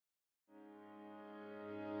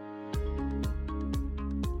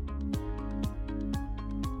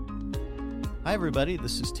Hi, everybody.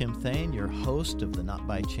 This is Tim Thane, your host of the Not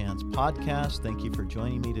By Chance podcast. Thank you for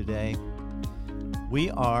joining me today.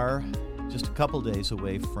 We are just a couple days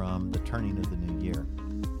away from the turning of the new year,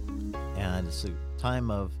 and it's a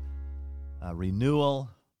time of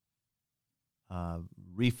renewal,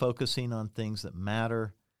 refocusing on things that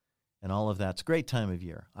matter, and all of that. It's a great time of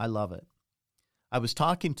year. I love it. I was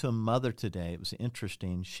talking to a mother today. It was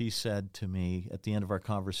interesting. She said to me at the end of our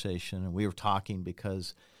conversation, and we were talking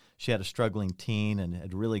because she had a struggling teen and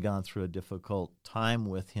had really gone through a difficult time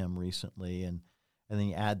with him recently, and then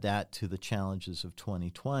you add that to the challenges of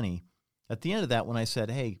 2020. At the end of that, when I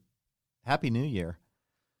said, hey, Happy New Year,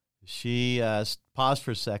 she paused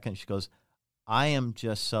for a second. She goes, I am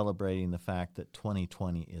just celebrating the fact that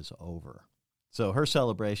 2020 is over. So her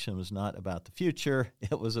celebration was not about the future.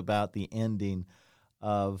 It was about the ending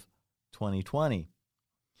of 2020.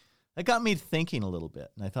 That got me thinking a little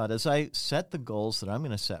bit. And I thought, as I set the goals that I'm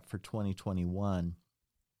going to set for 2021,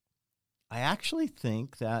 I actually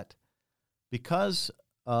think that because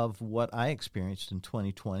of what I experienced in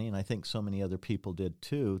 2020, and I think so many other people did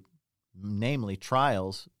too, namely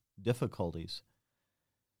trials, difficulties,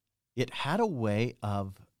 it had a way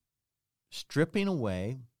of stripping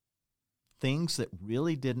away things that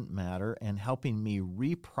really didn't matter and helping me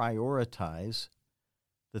reprioritize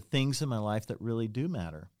the things in my life that really do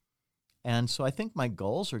matter. And so I think my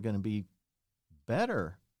goals are going to be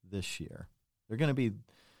better this year. They're going to be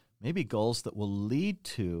maybe goals that will lead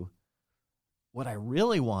to what I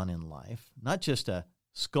really want in life, not just a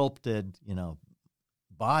sculpted,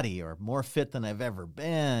 body or more fit than I've ever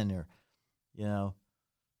been, or,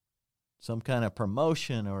 some kind of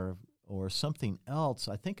promotion or something else.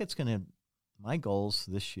 I think my goals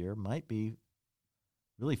this year might be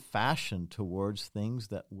really fashioned towards things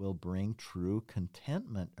that will bring true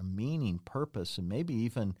contentment, or meaning, purpose, and maybe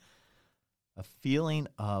even a feeling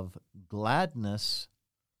of gladness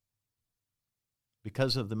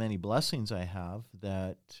because of the many blessings I have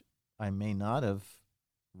that I may not have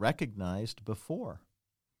recognized before.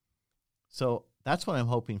 So that's what I'm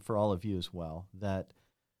hoping for all of you as well, that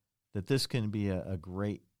this can be a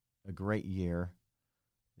great year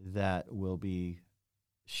that will be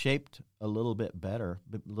shaped a little bit better,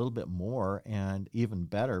 a little bit more, and even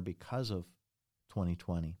better because of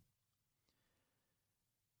 2020.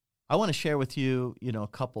 I want to share with you, a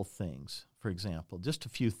couple things. For example, just a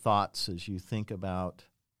few thoughts as you think about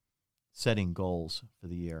setting goals for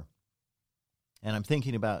the year. And I'm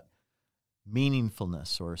thinking about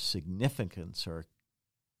meaningfulness or significance or,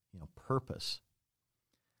 purpose.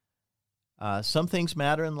 Some things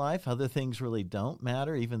matter in life, other things really don't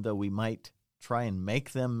matter, even though we might try and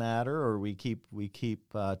make them matter, or we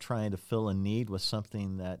keep trying to fill a need with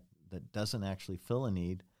something that doesn't actually fill a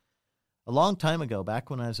need. A long time ago,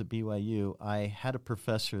 back when I was at BYU, I had a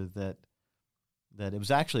professor that it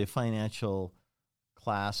was actually a financial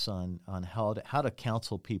class on how to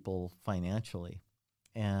counsel people financially.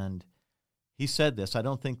 And he said this, I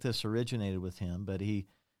don't think this originated with him, but he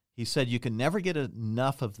said you can never get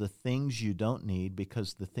enough of the things you don't need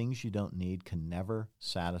because the things you don't need can never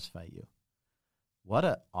satisfy you. What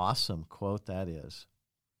an awesome quote that is,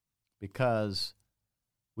 because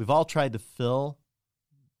we've all tried to fill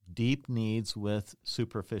deep needs with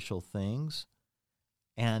superficial things,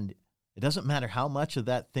 and it doesn't matter how much of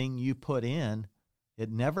that thing you put in,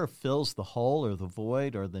 it never fills the hole or the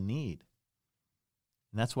void or the need.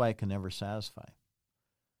 And that's why it can never satisfy.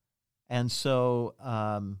 And so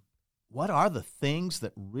what are the things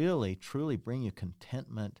that really, truly bring you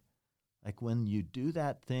contentment? Like when you do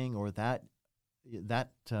that thing, or that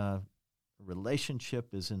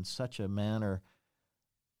relationship is in such a manner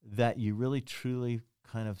that you really, truly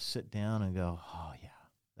kind of sit down and go, oh, yeah,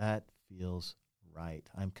 that feels right.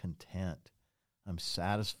 I'm content. I'm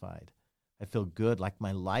satisfied. I feel good, like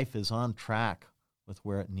my life is on track with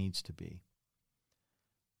where it needs to be.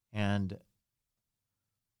 And,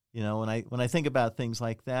 when I think about things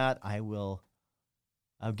like that, I'll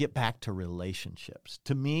get back to relationships.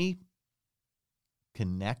 To me,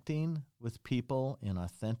 connecting with people in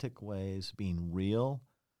authentic ways, being real,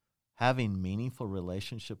 having meaningful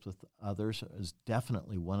relationships with others is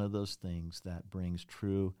definitely one of those things that brings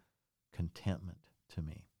true contentment to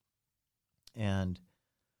me. And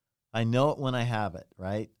I know it when I have it,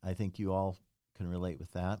 right? I think you all can relate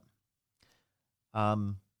with that. I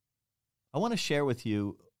want to share with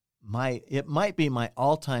you it might be my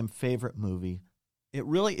all-time favorite movie. It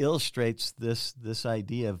really illustrates this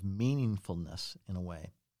idea of meaningfulness in a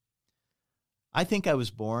way. I think I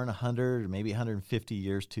was born 100 or maybe 150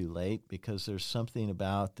 years too late, because there's something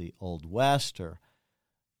about the Old West, or,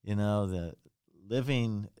 the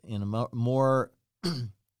living in a more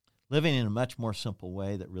living in a much more simple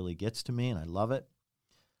way that really gets to me, and I love it.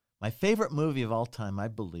 My favorite movie of all time, I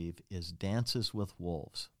believe, is Dances with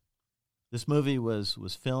Wolves. This movie was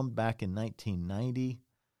filmed back in 1990,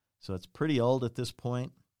 so it's pretty old at this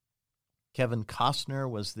point. Kevin Costner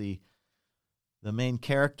was the main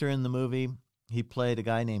character in the movie. He played a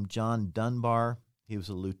guy named John Dunbar. He was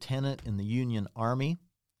a lieutenant in the Union Army,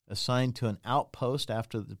 assigned to an outpost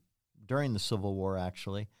during the Civil War,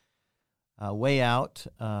 actually, way out,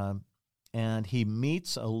 and he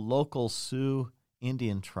meets a local Sioux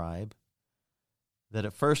Indian tribe that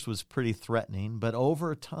at first was pretty threatening, but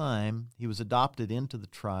over time he was adopted into the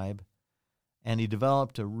tribe, and he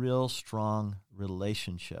developed a real strong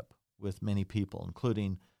relationship with many people,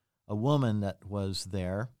 including a woman that was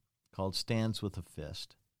there called Stands with a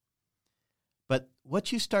Fist. But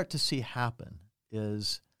what you start to see happen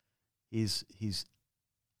is he's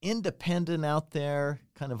independent out there,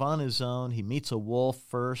 kind of on his own. He meets a wolf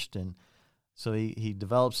first, and so he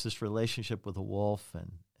develops this relationship with a wolf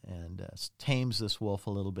and tames this wolf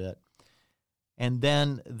a little bit. And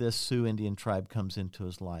then this Sioux Indian tribe comes into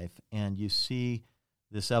his life, and you see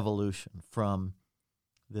this evolution from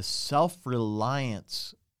this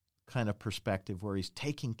self-reliance kind of perspective where he's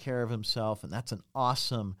taking care of himself, and that's an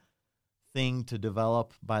awesome thing to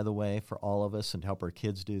develop, by the way, for all of us, and help our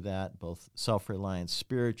kids do that, both self-reliance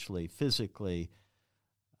spiritually, physically,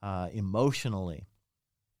 emotionally.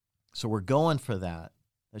 So we're going for that.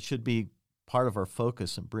 That should be part of our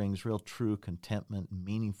focus and brings real true contentment and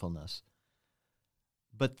meaningfulness.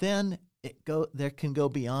 But then there can go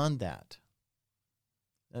beyond that.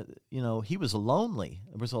 He was lonely.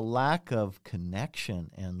 There was a lack of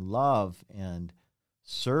connection and love and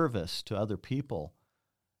service to other people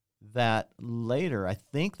that later, I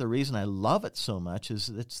think the reason I love it so much is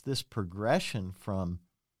it's this progression from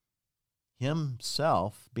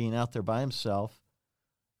himself, being out there by himself,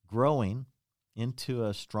 growing into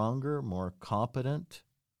a stronger, more competent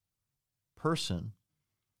person,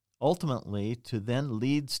 ultimately to then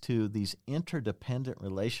leads to these interdependent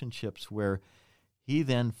relationships where he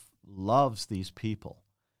then loves these people.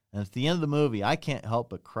 And at the end of the movie, I can't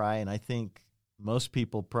help but cry, and I think most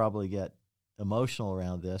people probably get emotional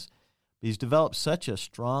around this. But he's developed such a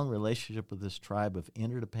strong relationship with this tribe of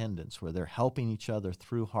interdependence where they're helping each other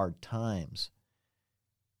through hard times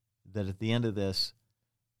that at the end of this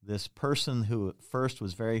person who at first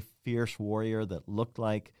was very fierce warrior that looked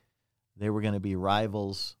like they were going to be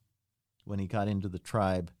rivals when he got into the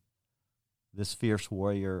tribe, this fierce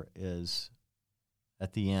warrior is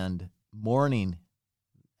at the end mourning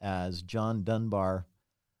as John Dunbar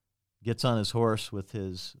gets on his horse with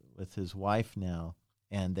his wife now,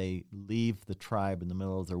 and they leave the tribe in the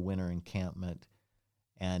middle of their winter encampment,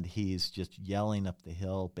 and he's just yelling up the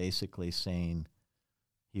hill, basically saying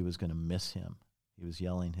he was going to miss him. He was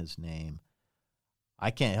yelling his name. I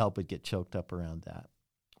can't help but get choked up around that.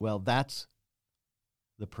 Well, that's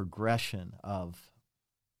the progression of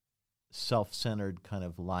self-centered kind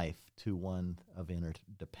of life to one of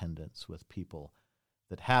interdependence with people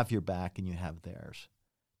that have your back and you have theirs.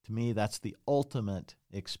 To me, that's the ultimate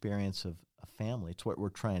experience of a family. It's what we're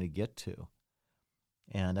trying to get to.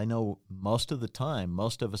 And I know most of the time,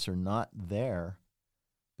 most of us are not there,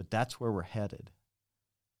 but that's where we're headed,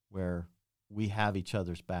 where we have each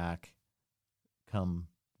other's back come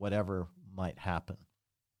whatever might happen.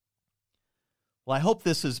 Well, I hope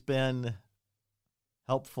this has been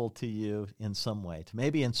helpful to you in some way, to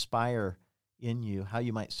maybe inspire in you how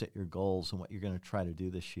you might set your goals and what you're going to try to do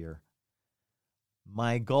this year.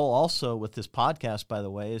 My goal also with this podcast, by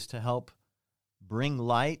the way, is to help bring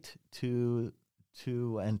light to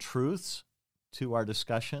and truths to our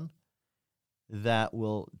discussion that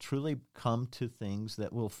will truly come to things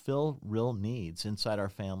that will fill real needs inside our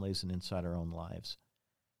families and inside our own lives.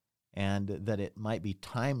 And that it might be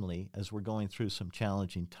timely as we're going through some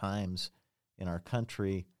challenging times in our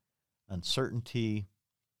country, uncertainty,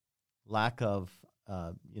 lack of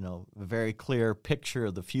a very clear picture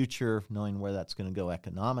of the future, knowing where that's going to go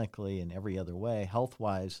economically and every other way,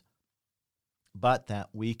 health-wise, but that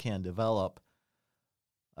we can develop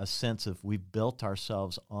a sense of we've built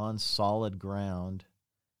ourselves on solid ground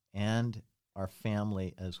and our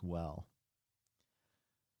family as well.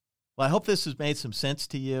 Well, I hope this has made some sense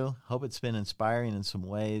to you. Hope it's been inspiring in some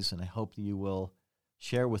ways, and I hope you will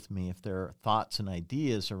share with me if there are thoughts and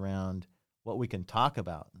ideas around what we can talk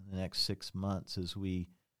about in the next 6 months as we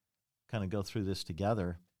kind of go through this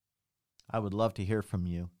together. I would love to hear from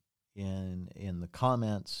you in the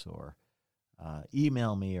comments or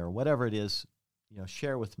email me or whatever it is.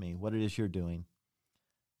 Share with me what it is you're doing.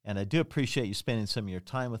 And I do appreciate you spending some of your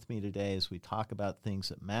time with me today as we talk about things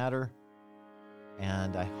that matter.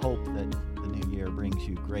 And I hope that the new year brings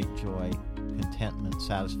you great joy, contentment,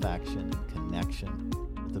 satisfaction, and connection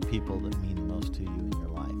with the people that mean most to you in your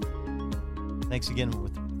life. Thanks again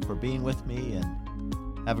for being with me,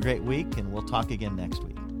 and have a great week, and we'll talk again next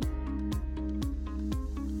week.